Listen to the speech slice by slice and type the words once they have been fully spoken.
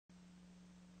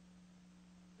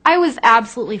I was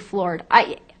absolutely floored.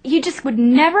 You just would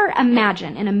never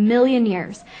imagine in a million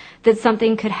years that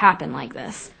something could happen like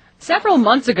this. Several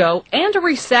months ago,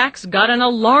 Andrea Sachs got an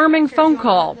alarming phone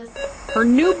call. Her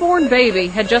newborn baby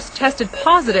had just tested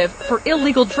positive for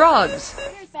illegal drugs.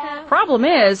 Problem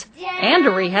is,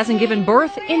 Andrea hasn't given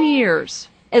birth in years.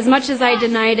 As much as I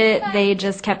denied it, they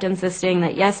just kept insisting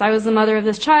that, yes, I was the mother of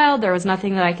this child. There was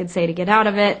nothing that I could say to get out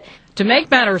of it. To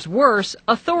make matters worse,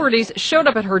 authorities showed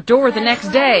up at her door the next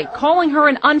day, calling her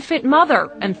an unfit mother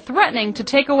and threatening to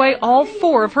take away all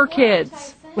 4 of her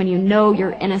kids. When you know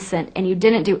you're innocent and you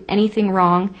didn't do anything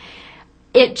wrong,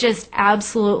 it just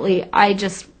absolutely, I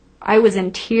was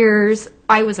in tears.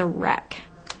 I was a wreck.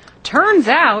 Turns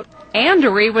out,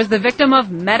 Andrea was the victim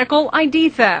of medical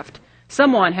ID theft.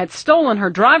 Someone had stolen her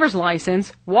driver's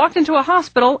license, walked into a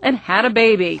hospital, and had a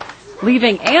baby,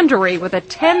 leaving Andrea with a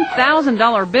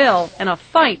 $10,000 bill and a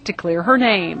fight to clear her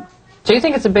name. Do you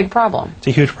think it's a big problem? It's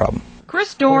a huge problem.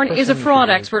 Chris Dorn is a fraud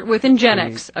expert with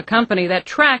Ingenix, a company that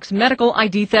tracks medical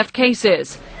ID theft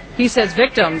cases. He says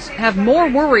victims have more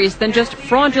worries than just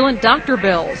fraudulent doctor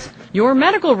bills. Your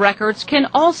medical records can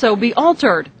also be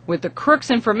altered, with the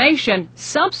crook's information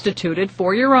substituted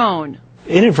for your own.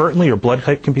 Inadvertently, your blood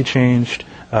type can be changed,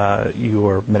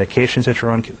 your medications that you're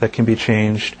on that can be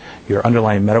changed, your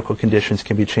underlying medical conditions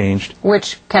can be changed.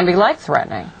 Which can be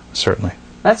life-threatening. Certainly.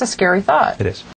 That's a scary thought. It is.